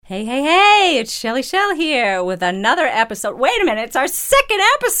Hey, it's Shelley here with another episode. Wait a minute, it's our second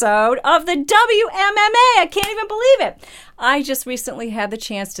episode of the WMMA. I can't even believe it. I just recently had the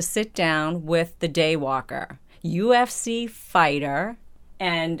chance to sit down with the Daywalker, UFC fighter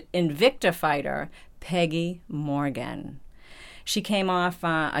and Invicta fighter, Peggy Morgan. She came off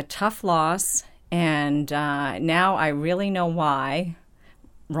a tough loss, and now I really know why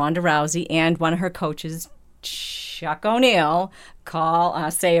Ronda Rousey and one of her coaches, Chuck O'Neil,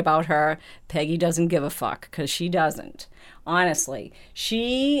 say about her, Peggy doesn't give a fuck, because she doesn't. Honestly,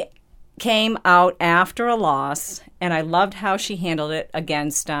 she came out after a loss, and I loved how she handled it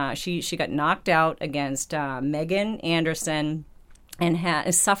against, she got knocked out against Megan Anderson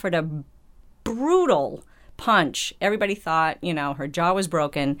and suffered a brutal punch. Everybody thought, her jaw was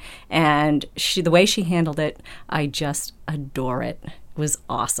broken, and the way she handled it, I just adore it. It was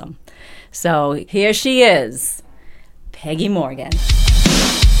awesome. So here she is, Peggy Morgan.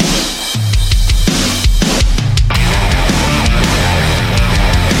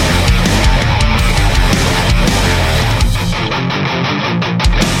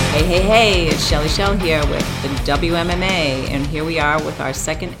 Hey, it's Shelley here with the WMMA, and here we are with our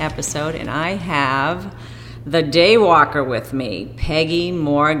second episode, and I have the Daywalker with me, Peggy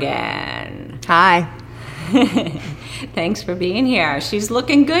Morgan. Hi. Thanks for being here. She's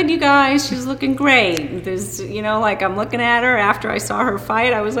looking good, you guys. She's looking great. There's, I'm looking at her after I saw her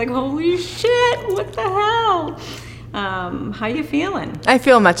fight. I was like, holy shit, what the hell? How you feeling? I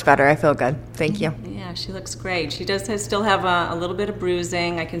feel much better. I feel good. Thank you. Yeah, she looks great. She does still have a little bit of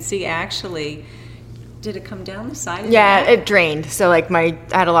bruising. I can see actually. Did it come down the side? Yeah, it drained. So I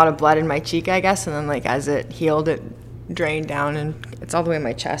had a lot of blood in my cheek, I guess, and then as it healed, it drained down, and it's all the way in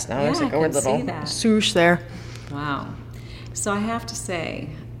my chest now. Yeah, There's a weird little swoosh there. Wow. So I have to say,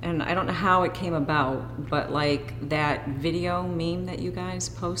 and I don't know how it came about, but that video meme that you guys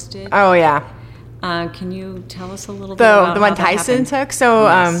posted. Oh yeah. Can you tell us a little bit about the one Tyson took? So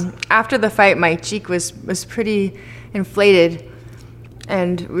yes. After the fight, my cheek was pretty inflated,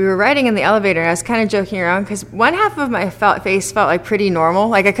 and we were riding in the elevator, and I was kind of joking around because one half of my face felt pretty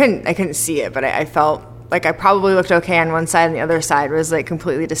normal. I couldn't see it, but I felt like I probably looked okay on one side, and the other side was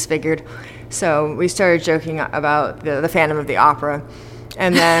completely disfigured. So we started joking about the Phantom of the Opera.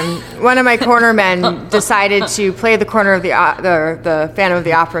 And then one of my corner men decided to play the corner of the Phantom of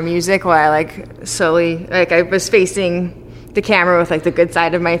the Opera music while I slowly, I was facing the camera with the good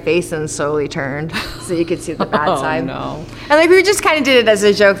side of my face and slowly turned so you could see the bad side. No. And we just kind of did it as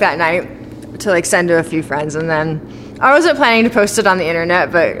a joke that night to send to a few friends. And then I wasn't planning to post it on the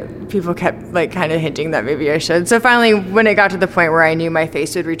internet, but people kept kind of hinting that maybe I should. So finally, when it got to the point where I knew my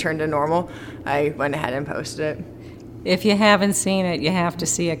face would return to normal, I went ahead and posted it. If you haven't seen it, you have to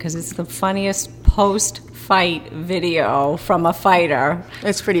see it because it's the funniest post-fight video from a fighter.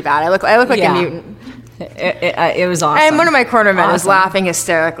 It's pretty bad. I look like a mutant. It was awesome. And one of my cornermen was laughing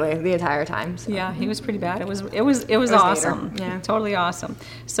hysterically the entire time. So. Yeah, he was pretty bad. It was awesome. Yeah, totally awesome.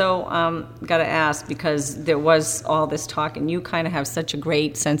 So, got to ask, because there was all this talk, and you kind of have such a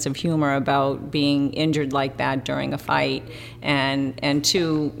great sense of humor about being injured like that during a fight, and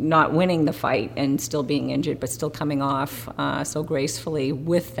two, not winning the fight and still being injured, but still coming off so gracefully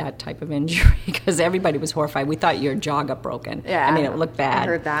with that type of injury, because everybody was horrified. We thought your jaw got broken. Yeah, I mean, it looked bad. I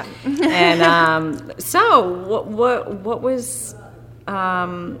heard that. And so, what was,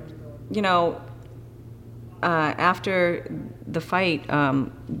 after the fight,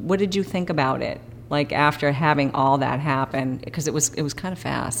 what did you think about it? After having all that happen, because it was kind of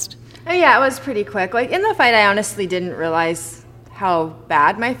fast. Oh yeah, it was pretty quick. In the fight, I honestly didn't realize how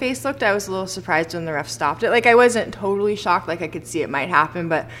bad my face looked. I was a little surprised when the ref stopped it. I wasn't totally shocked. I could see it might happen,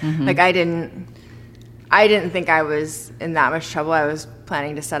 but I didn't think I was in that much trouble. I was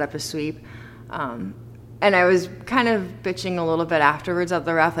planning to set up a sweep. And I was kind of bitching a little bit afterwards at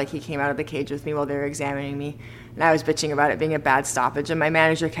the ref. He came out of the cage with me while they were examining me. And I was bitching about it being a bad stoppage. And my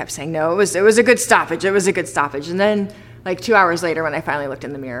manager kept saying, no, it was a good stoppage. It was a good stoppage. And then 2 hours later, when I finally looked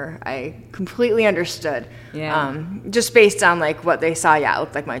in the mirror, I completely understood. Yeah. Just based on what they saw, yeah, it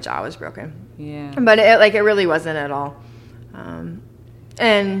looked like my jaw was broken. Yeah. But it really wasn't at all. Well,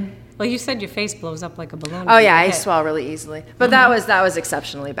 you said your face blows up like a balloon. Oh yeah, I swell really easily. But that was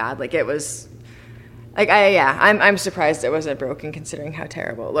exceptionally bad. It was. I'm surprised it wasn't broken considering how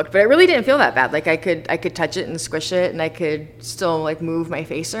terrible it looked. But it really didn't feel that bad. I could touch it and squish it, and I could still move my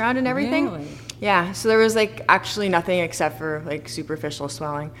face around and everything. Really? Yeah. So there was actually nothing except for superficial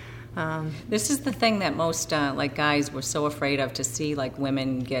swelling. This is the thing that most guys were so afraid of, to see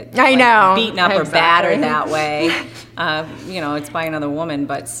women get beaten up or battered that way. It's by another woman,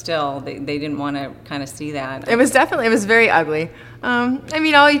 but still they didn't want to kind of see that. It was very ugly. I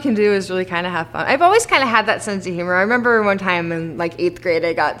mean, all you can do is really kind of have fun. I've always kind of had that sense of humor. I remember one time in like 8th grade,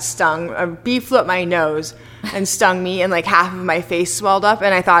 I got stung. A bee flew up my nose and stung me, and like half of my face swelled up,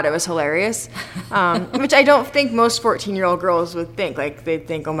 and I thought it was hilarious, which I don't think most 14-year-old girls would think. Like, they'd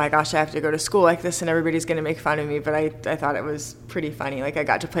think, oh my gosh, I have to go to school like this, and everybody's going to make fun of me. But I thought it was pretty funny. Like, I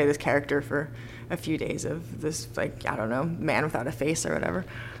got to play this character for a few days of this, like, I don't know, man without a face or whatever.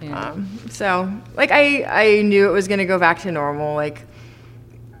 Yeah. So, like, I knew it was going to go back to normal. Like,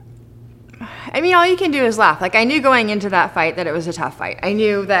 I mean, all you can do is laugh. Like, I knew going into that fight that it was a tough fight. I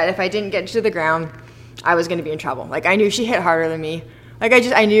knew that if I didn't get to the ground, I was going to be in trouble. Like, I knew she hit harder than me. Like,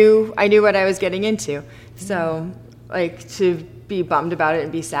 I knew what I was getting into. So, like, to be bummed about it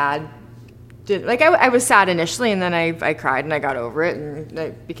and be sad, I was sad initially, and then I cried and I got over it, and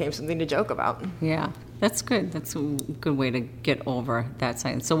it became something to joke about. Yeah, that's good. That's a good way to get over that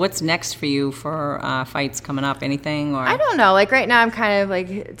side. So what's next for you for fights coming up? Anything? Or I don't know. Like, right now I'm kind of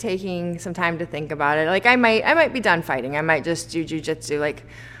like taking some time to think about it. Like, I might be done fighting. I might just do jiu-jitsu. Like,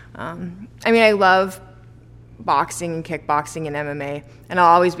 I mean, I love boxing and kickboxing and MMA, and I'll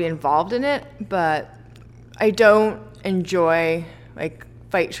always be involved in it, but I don't enjoy like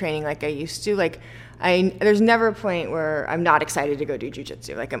fight training like I used to. Like, there's never a point where I'm not excited to go do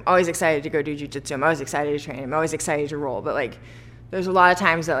jiu-jitsu. Like, I'm always excited to go do jiu-jitsu. I'm always excited to train. I'm always excited to roll. But like, there's a lot of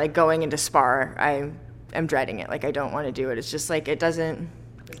times that like going into spar, I'm dreading it. Like, I don't want to do it. It's just like, it doesn't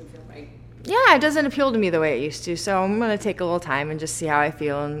feel right. Yeah, it doesn't appeal to me the way it used to. So I'm going to take a little time and just see how I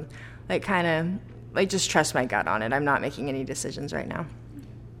feel, and like kind of like just trust my gut on it. I'm not making any decisions right now.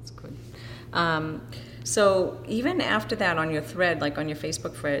 That's good. So even after that, on your thread, like on your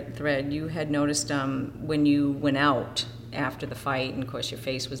Facebook thread, you had noticed when you went out after the fight, and of course your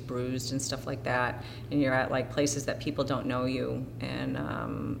face was bruised and stuff like that, and you're at like places that people don't know you,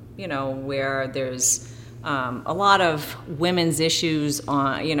 and you know, where there's a lot of women's issues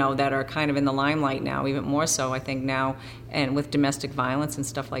on, you know, that are kind of in the limelight now, even more so I think now, and with domestic violence and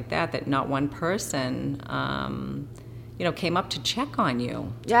stuff like that, that not one person you know, came up to check on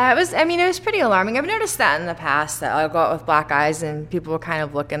you. Yeah, it was pretty alarming. I've noticed that in the past, that I'll go out with black eyes and people will kind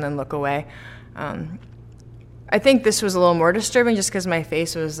of look and then look away. I think this was a little more disturbing just because my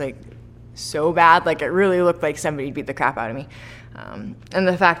face was like so bad. Like, it really looked like somebody beat the crap out of me. And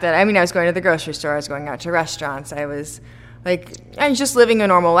the fact that, I mean, I was going to the grocery store, I was going out to restaurants, I was just living a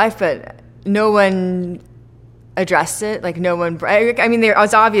normal life, but no one addressed it. Like, no one, I mean, it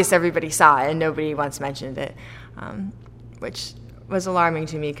was obvious everybody saw it and nobody once mentioned it. Which was alarming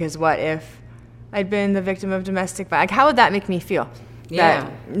to me, because what if I'd been the victim of domestic violence? Like, how would that make me feel? Yeah.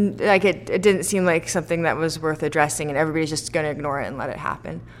 That, like, it didn't seem like something that was worth addressing, and everybody's just going to ignore it and let it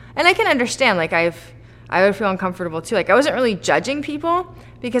happen. And I can understand, like, I would feel uncomfortable too. Like, I wasn't really judging people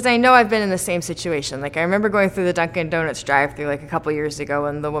because I know I've been in the same situation. Like, I remember going through the Dunkin' Donuts drive-thru like a couple years ago,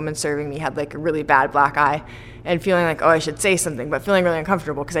 and the woman serving me had like a really bad black eye, and feeling like, oh, I should say something, but feeling really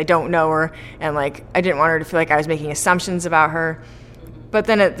uncomfortable because I don't know her, and like, I didn't want her to feel like I was making assumptions about her. But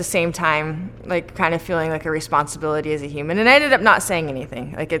then at the same time, like, kind of feeling like a responsibility as a human. And I ended up not saying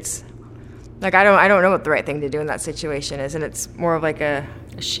anything. Like, it's like, I don't know what the right thing to do in that situation is, and it's more of like a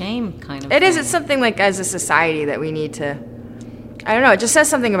shame kind of it thing. Is. It's something like, as a society, that we need to, I don't know, it just says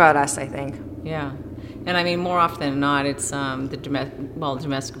something about us, I think. Yeah. And I mean, more often than not, it's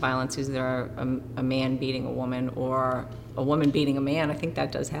domestic violence is either a man beating a woman or a woman beating a man. I think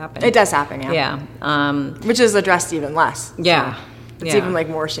that does happen. It does happen, yeah. Yeah. Which is addressed even less. Yeah. So it's even like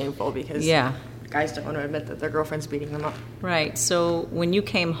more shameful because guys don't want to admit that their girlfriend's beating them up. Right. So when you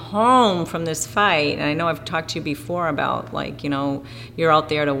came home from this fight, and I know I've talked to you before about, like, you know, you're out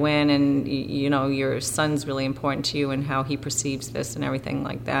there to win, and, you know, your son's really important to you and how he perceives this and everything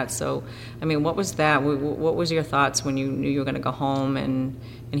like that. So, I mean, what was that? What was your thoughts when you knew you were going to go home and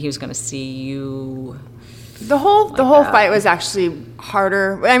he was going to see you? The whole fight was actually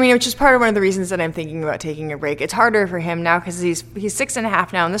harder. I mean, which is part of one of the reasons that I'm thinking about taking a break. It's harder for him now because he's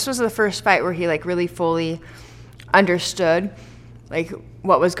 6.5 now, and this was the first fight where he like really fully understood like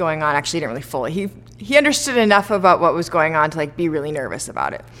what was going on. Actually, he didn't really fully. He understood enough about what was going on to like be really nervous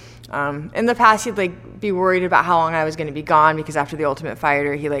about it. In the past, he'd like be worried about how long I was going to be gone, because after the Ultimate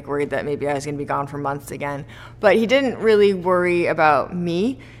Fighter, he like worried that maybe I was going to be gone for months again. But he didn't really worry about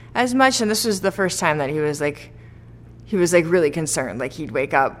me as much, and this was the first time that he was like really concerned. Like, he'd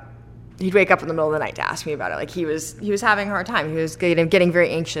wake up in the middle of the night to ask me about it. Like, he was having a hard time. He was getting very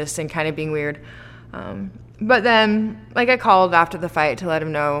anxious and kind of being weird. But then, like, I called after the fight to let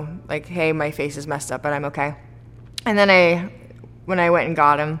him know, like, hey, my face is messed up, but I'm okay. And then when I went and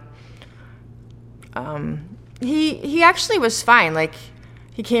got him, he actually was fine. Like,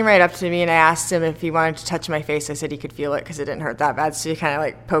 he came right up to me, and I asked him if he wanted to touch my face. I said he could feel it because it didn't hurt that bad. So he kind of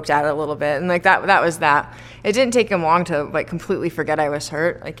like poked at it a little bit, and like that was that. It didn't take him long to like completely forget I was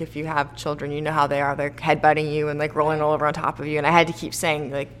hurt. Like if you have children, you know how they are. They're headbutting you and like rolling all over on top of you. And I had to keep saying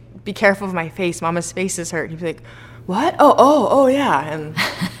like, "Be careful of my face. Mama's face is hurt." He'd be like, "What? Oh, yeah." And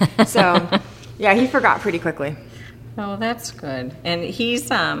so, yeah, he forgot pretty quickly. Oh, that's good. And he's,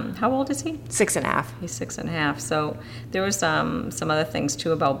 how old is he? 6.5. He's 6.5. So there was some other things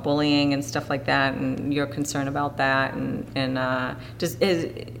too about bullying and stuff like that, and you're concerned about that. And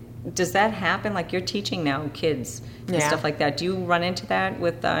does that happen? Like you're teaching now kids and stuff like that. Do you run into that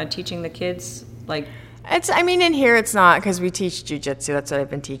with teaching the kids? Like, in here it's not because we teach jujitsu. That's what I've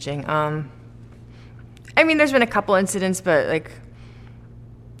been teaching. There's been a couple incidents, but like,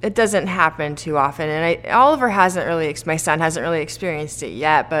 it doesn't happen too often, and Oliver my son hasn't really experienced it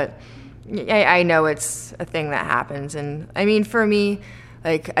yet, but I know it's a thing that happens. And for me,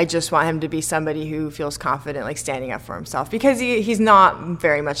 like, I just want him to be somebody who feels confident, like standing up for himself, because he's not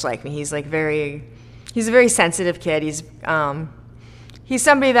very much like me. He's like he's a very sensitive kid. He's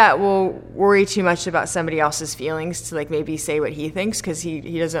somebody that will worry too much about somebody else's feelings to like maybe say what he thinks, because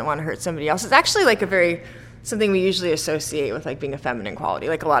he doesn't want to hurt somebody else. It's actually like something we usually associate with like being a feminine quality.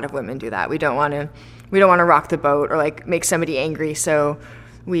 Like a lot of women do that. We don't want to rock the boat or like make somebody angry, so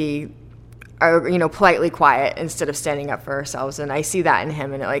we are politely quiet instead of standing up for ourselves. And I see that in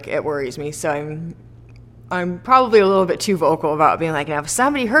him, and it worries me. So I'm probably a little bit too vocal about being like, now if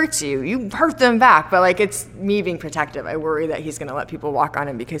somebody hurts you, you hurt them back. But like, it's me being protective. I worry that he's going to let people walk on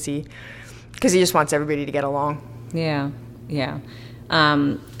him because he just wants everybody to get along. Yeah.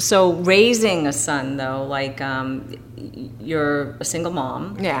 So raising a son, though, like you're a single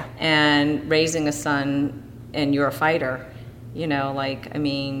mom, and raising a son, and you're a fighter, he's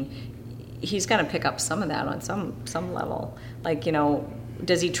going to pick up some of that on some level. Like,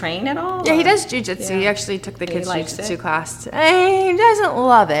 does he train at all? Yeah, he does jujitsu. Yeah. He actually took the kids' jujitsu class. He doesn't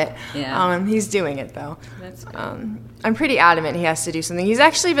love it. Yeah. He's doing it though. That's good. I'm pretty adamant he has to do something. He's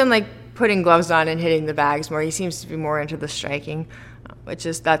actually been like putting gloves on and hitting the bags more. He seems to be more into the striking,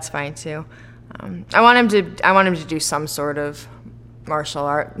 that's fine too. I want him to do some sort of martial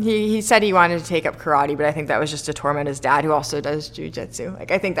art. He said he wanted to take up karate, but I think that was just to torment his dad, who also does jujitsu.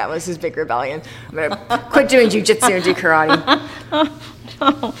 Like I think that was his big rebellion. I'm gonna quit doing jujitsu and do karate.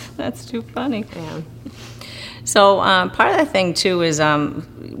 Oh, that's too funny. Yeah. So part of the thing too is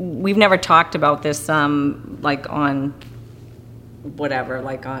we've never talked about this like on whatever,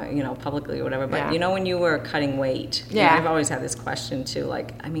 like publicly or whatever. But when you were cutting weight, I've always had this question too.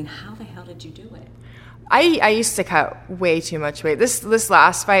 Like, how the hell did you do it? I used to cut way too much weight. This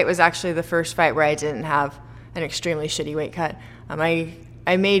last fight was actually the first fight where I didn't have an extremely shitty weight cut.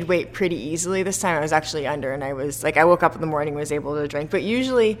 I made weight pretty easily. This time I was actually under, and I woke up in the morning and was able to drink. But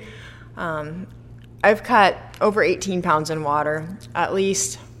usually I've cut over 18 pounds in water, at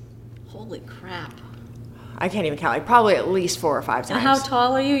least. Holy crap. I can't even count. Like probably at least 4 or 5 times. And how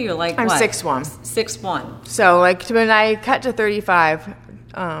tall are you? You're like I'm what? 6'1". 6'1". So like when I cut to 35,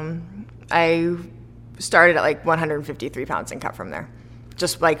 I started at like 153 pounds and cut from there.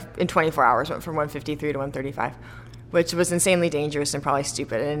 Just like in 24 hours went from 153 to 135, which was insanely dangerous and probably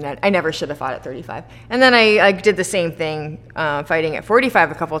stupid. And I never should have fought at 35. And then I did the same thing fighting at 45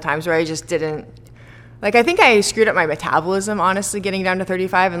 a couple of times, where I just didn't. Like, I think I screwed up my metabolism, honestly, getting down to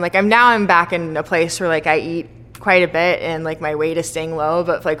 35. And, like, I'm back in a place where, like, I eat quite a bit and, like, my weight is staying low.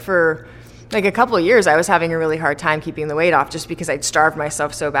 But, like, for, like, a couple of years, I was having a really hard time keeping the weight off just because I'd starved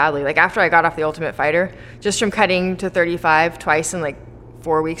myself so badly. Like, after I got off The Ultimate Fighter, just from cutting to 35 twice in, like,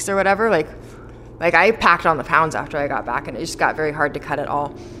 4 weeks or whatever, like I packed on the pounds after I got back, and it just got very hard to cut at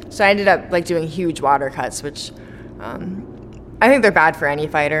all. So I ended up, like, doing huge water cuts, which I think they're bad for any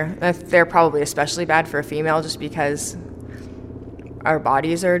fighter. They're probably especially bad for a female just because our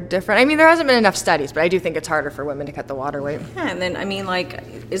bodies are different. I mean, there hasn't been enough studies, but I do think it's harder for women to cut the water weight. Yeah, and then, I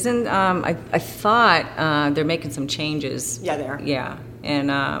thought they're making some changes. Yeah, they are. Yeah,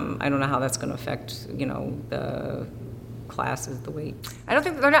 and I don't know how that's going to affect, the classes, the weight. I don't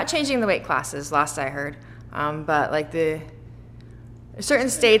think they're not changing the weight classes, last I heard. But, like,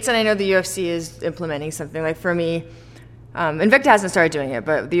 certain states, and I know the UFC is implementing something. Like, for me, Invicta hasn't started doing it,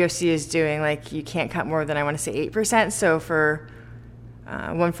 but the UFC is doing, like, you can't cut more than, I want to say, 8%. So for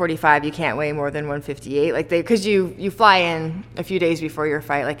 145, you can't weigh more than 158. Like, because you fly in a few days before your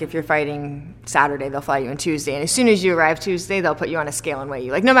fight. Like, if you're fighting Saturday, they'll fly you in Tuesday. And as soon as you arrive Tuesday, they'll put you on a scale and weigh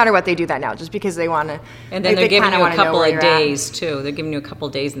you. Like, no matter what, they do that now, just because they want to. And then they're giving you a couple of days, too. They're giving you a couple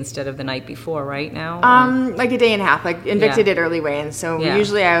of days instead of the night before, right now? Like a day and a half. Like, Invicta did early weigh-in. So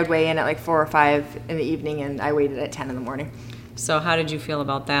usually I would weigh in at, like, 4 or 5 in the evening, and I weighed it at 10 in the morning. So how did you feel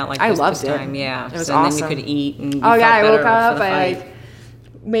about that? Like I this loved time? it. Yeah. It was so awesome. then you could eat and you Oh yeah, I felt woke better up, for the I fight.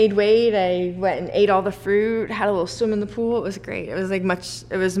 made weight, I went and ate all the fruit, had a little swim in the pool. It was great. It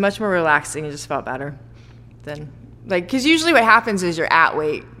was much more relaxing. It just felt better than, like, because usually what happens is you're at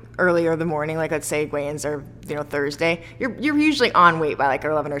weight earlier in the morning, like let's say weigh-ins are, Thursday. You're usually on weight by like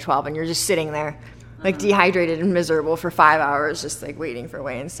 11 or 12, and you're just sitting there like dehydrated and miserable for 5 hours, just like waiting for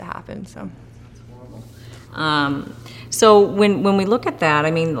weigh-ins to happen. So So when we look at that,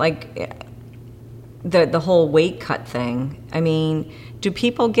 I mean, like the whole weight cut thing, I mean, do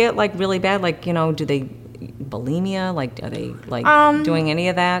people get like really bad, like, do they bulimia, like are they like doing any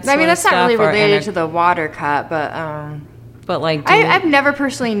of that I mean, that's not really related to to the water cut, but like I've never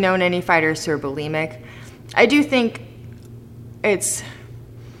personally known any fighters who are bulimic. I do think it's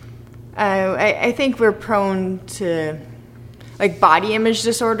I think we're prone to like body image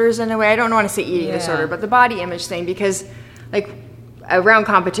disorders in a way. I don't want to say eating disorder, but the body image thing, because like around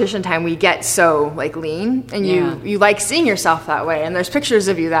competition time we get so like lean, and you like seeing yourself that way, and there's pictures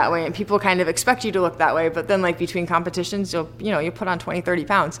of you that way, and people kind of expect you to look that way, but then like between competitions you put on 20-30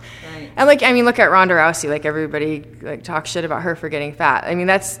 pounds. Right. And like, I mean, look at Ronda Rousey, like everybody like talks shit about her for getting fat. I mean,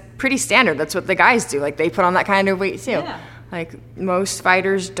 that's pretty standard. That's what the guys do. Like they put on that kind of weight too. Yeah. Like most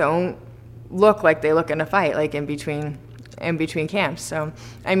fighters don't look like they look in a fight, like in between camps. So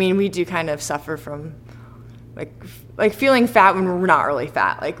I mean, we do kind of suffer from like feeling fat when we're not really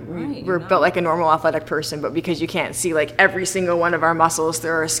fat. Like we're built like a normal athletic person, but because you can't see like every single one of our muscles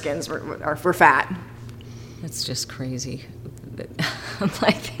through our skins, we're fat. That's just crazy. I'm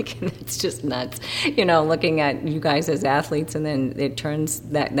like thinking it's just nuts, looking at you guys as athletes, and then it turns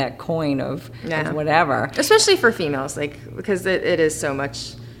that coin of whatever. Especially for females, like because it is so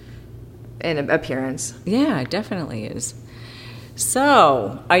much in appearance. Yeah, it definitely is.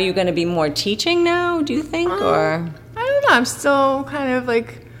 So, are you going to be more teaching now, do you think, or? I don't know. I'm still kind of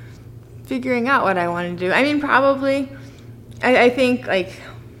like figuring out what I want to do. I mean, probably. I think like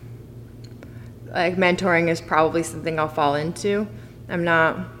mentoring is probably something I'll fall into. I'm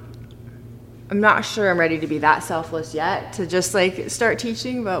not sure I'm ready to be that selfless yet to just like start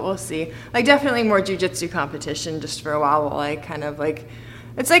teaching, but we'll see. Like definitely more jiu-jitsu competition just for a while while I kind of like,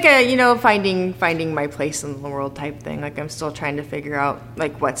 it's like a, finding my place in the world type thing. Like I'm still trying to figure out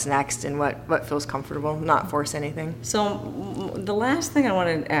like what's next and what feels comfortable, not force anything. So the last thing I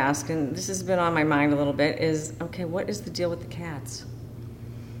wanted to ask, and this has been on my mind a little bit, is, okay, what is the deal with the cats?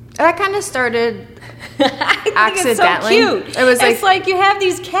 That kind of started accidentally. It's so cute. It's like you have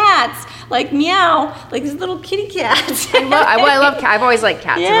these cats, like meow, like these little kitty cats. I love cats. I've always liked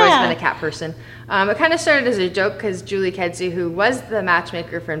cats. Yeah. I've always been a cat person. It kind of started as a joke because Julie Kedzie, who was the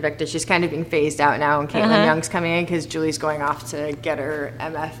matchmaker for Invicta, she's kind of being phased out now, and Caitlin Young's coming in because Julie's going off to get her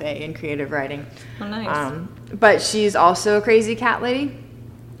MFA in creative writing. Oh, nice. But she's also a crazy cat lady.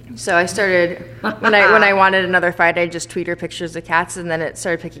 So I started, when I wanted another fight, I'd just tweet her pictures of cats, and then it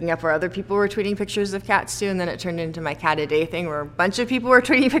started picking up where other people were tweeting pictures of cats too, and then it turned into my cat a day thing where a bunch of people were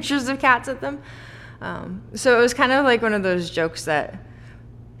tweeting pictures of cats at them. So it was kind of like one of those jokes that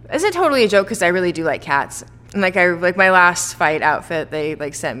isn't totally a joke because I really do like cats. And like my last fight outfit, they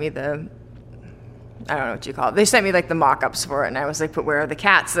like sent me I don't know what you call it. They sent me like the mock-ups for it, and I was like, but where are the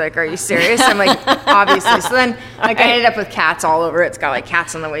cats? Like, are you serious? I'm like, obviously. So then like I ended up with cats all over it. It's got like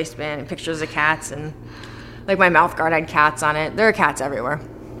cats on the waistband and pictures of cats, and like my mouth guard had cats on it. There are cats everywhere.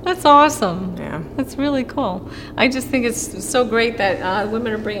 That's awesome. Yeah. That's really cool. I just think it's so great that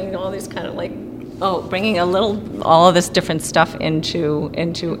women are bringing all these kind of like, bringing all of this different stuff into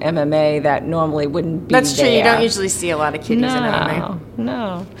MMA that normally wouldn't be. That's true. You don't usually see a lot of kitties in MMA.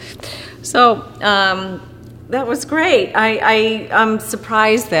 No. So that was great. I'm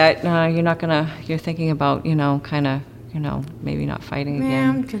surprised that you're thinking about, maybe not fighting again. Yeah,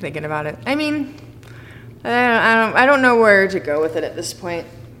 I'm thinking about it. I mean, I don't know where to go with it at this point.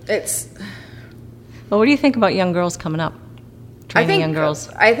 Well, what do you think about young girls coming up? Training young girls?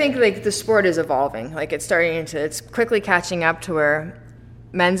 I think like the sport is evolving. Like it's quickly catching up to where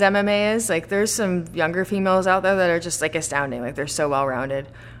men's MMA is. Like there's some younger females out there that are just like astounding. Like they're so well-rounded.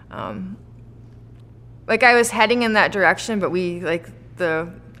 Like I was heading in that direction, but we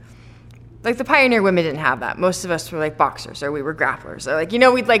the pioneer women didn't have that. Most of us were like boxers or we were grapplers. So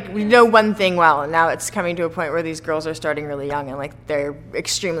we know one thing well, and now it's coming to a point where these girls are starting really young and like they're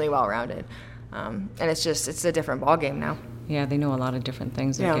extremely well-rounded. And it's a different ballgame now. Yeah, they know a lot of different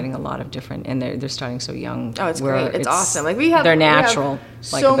things. They're getting a lot of different, and they're starting so young. Oh, it's great. It's awesome. Like they're natural.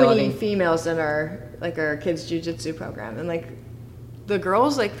 So many females in our kids jiu-jitsu program, and like the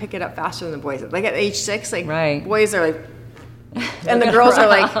girls like pick it up faster than the boys. Like at age 6, like boys are like And the girls are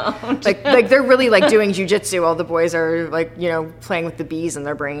like they're really like doing jujitsu while the boys are like, playing with the bees in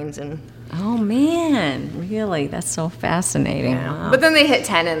their brains and. Oh man, really? That's so fascinating. Yeah. Wow. But then they hit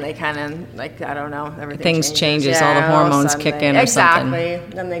 10 and they kind of like, I don't know, everything Things changes, Yeah, all the hormones kick in or something.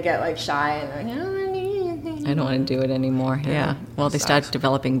 Exactly. Then they get like shy and like, I don't want to do it anymore. Yeah. Well, they start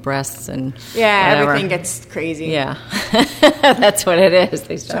developing breasts and whatever. Everything gets crazy. Yeah. That's what it is.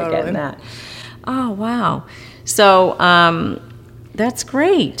 They start getting that. Oh, wow. So that's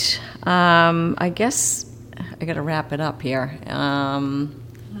great. I guess I got to wrap it up here. I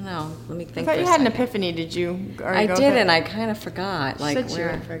don't know. Let me think. I thought you had an epiphany. Did you? I did, and I kind of forgot. Like, you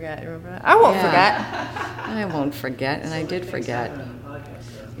would forget. I won't forget. I won't forget, and I did forget.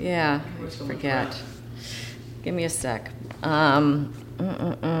 Yeah, I forget. Give me a sec. Was it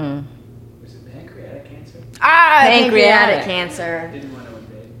pancreatic cancer? Pancreatic cancer. Didn't want to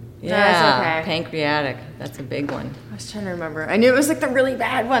invade. Yeah, that's okay. Pancreatic. That's a big one. I was trying to remember. I knew it was like the really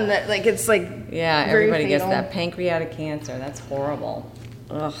bad one that like it's like everybody gets fatal. that pancreatic cancer. That's horrible.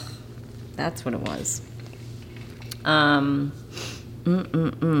 Ugh, that's what it was. I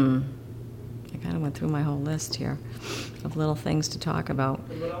kind of went through my whole list here of little things to talk about.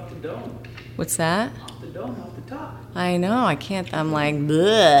 What off the dome? What's that? Off the dome, off the top. I know. I can't. I'm like,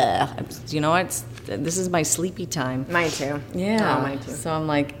 bleh. You know what? This is my sleepy time. Mine too. Yeah. Oh, mine too. So I'm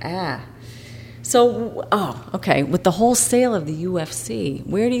like, So, okay. With the whole sale of the UFC,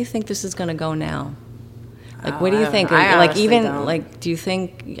 where do you think this is going to go now? Like, what do you think? I like, honestly even don't. like, do you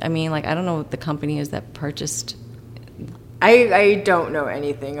think? I mean, like, I don't know what the company is that purchased. I don't know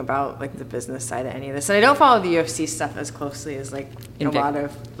anything about like the business side of any of this, and I don't follow the UFC stuff as closely as like a lot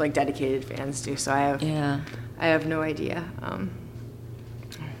of like dedicated fans do. So I have no idea.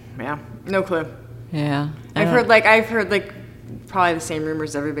 No clue. Yeah, I've heard like probably the same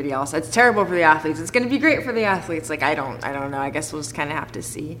rumors as everybody else. It's terrible for the athletes. It's going to be great for the athletes. Like I don't know. I guess we'll just kind of have to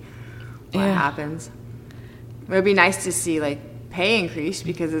see what happens. It would be nice to see like pay increase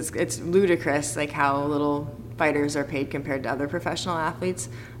because it's ludicrous like how little fighters are paid compared to other professional athletes,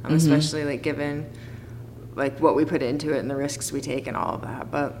 especially like given like what we put into it and the risks we take and all of that.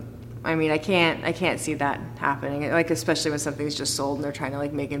 But I mean, I can't see that happening. Like especially when something's just sold and they're trying to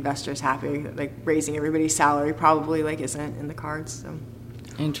like make investors happy, like raising everybody's salary probably like isn't in the cards. So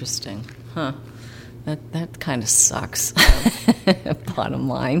interesting, huh? That kind of sucks. Bottom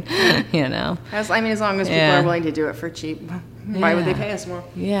line, you know. As long as people are willing to do it for cheap, why would they pay us more?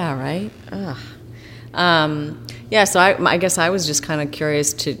 Yeah, right. Ugh. So I guess I was just kind of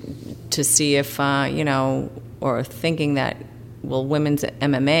curious to see if or thinking that will women's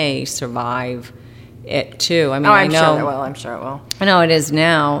MMA survive it too. I mean, I'm sure it will. I'm sure it will. I know it is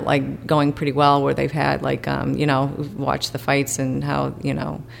now, like going pretty well, where they've had like we've watched the fights and how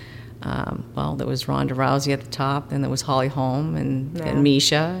there was Ronda Rousey at the top, and there was Holly Holm and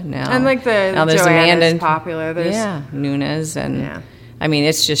Misha now, and like now there's Amanda popular. There's Nunes and. I mean,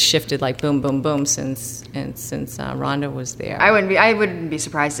 it's just shifted like boom, boom, boom since Ronda was there. I wouldn't be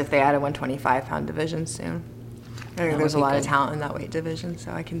surprised if they add a 125-pound division soon. I think there's a lot of talent in that weight division,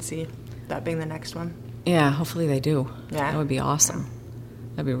 so I can see that being the next one. Yeah, hopefully they do. Yeah, that would be awesome.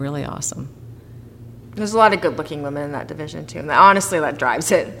 That'd be really awesome. There's a lot of good-looking women in that division too, and honestly, that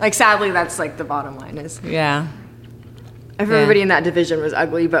drives it. Like, sadly, that's like the bottom line is. Yeah. If everybody in that division was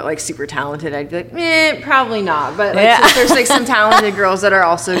ugly but like super talented, I'd be like, probably not. But like, if there's like some talented girls that are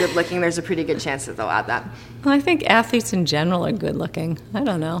also good looking, there's a pretty good chance that they'll add that. Well, I think athletes in general are good looking. I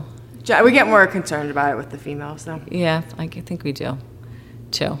don't know. We get more concerned about it with the females, though. Yeah, I think we do,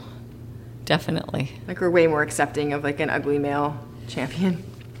 too. Definitely. Like we're way more accepting of like an ugly male champion.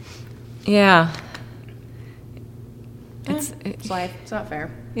 Yeah. It's life. It's not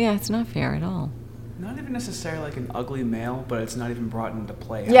fair. Yeah, it's not fair at all. Not even necessarily like an ugly male, but it's not even brought into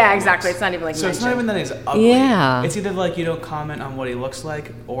play. Yeah, exactly. It's not even like so. It's not even that he's ugly. Yeah. It's either like you don't comment on what he looks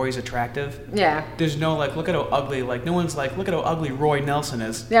like or he's attractive. Yeah. There's no like, look at how ugly. Like no one's like, look at how ugly Roy Nelson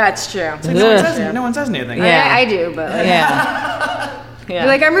is. Yeah, it's true. It's like, no one says anything. Yeah. I do, but like, yeah. You're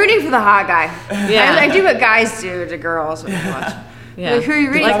like I'm rooting for the hot guy. Yeah. I do what guys do to girls when they watch. Yeah. Like, who are you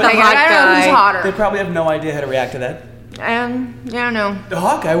rooting Like for? the hot I don't know who's guy. hotter. They probably have no idea how to react to that. I don't know. The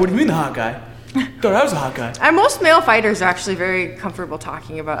hot guy? What do you mean the hot guy? Thought I was a hot guy. And most male fighters are actually very comfortable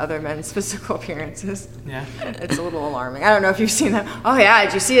talking about other men's physical appearances. Yeah. It's a little alarming. I don't know if you've seen that. Oh yeah,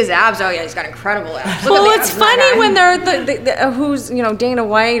 did you see his abs? Oh yeah, he's got incredible abs. Look Well, at the it's abs of that funny guy. when they're who's Dana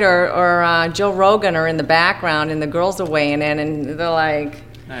White or Joe Rogan are in the background and the girls are weighing in and they're like,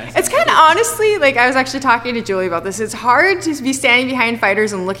 Nice. It's kind of honestly, like I was actually talking to Julie about this. It's hard to be standing behind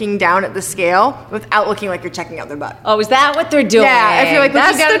fighters and looking down at the scale without looking like you're checking out their butt. Oh, is that what they're doing? Yeah, if you're like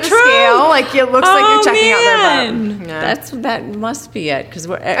looking down at the scale, like it looks like you're checking out their butt. Yeah. That must be it because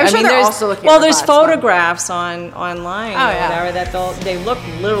I'm sure they're also looking. At there's their butts, photographs online Oh, or yeah. whatever that they look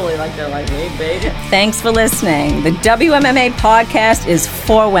literally like they're like, hey, baby. Thanks for listening. The WMMA podcast is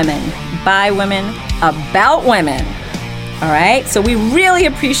for women, by women, about women. All right, so we really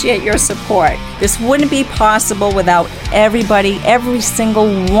appreciate your support. This wouldn't be possible without everybody, every single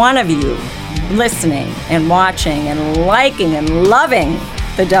one of you listening and watching and liking and loving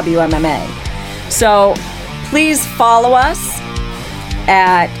the WMMA. So please follow us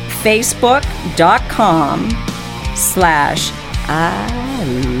at facebook.com/I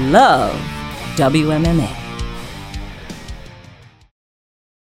love WMMA.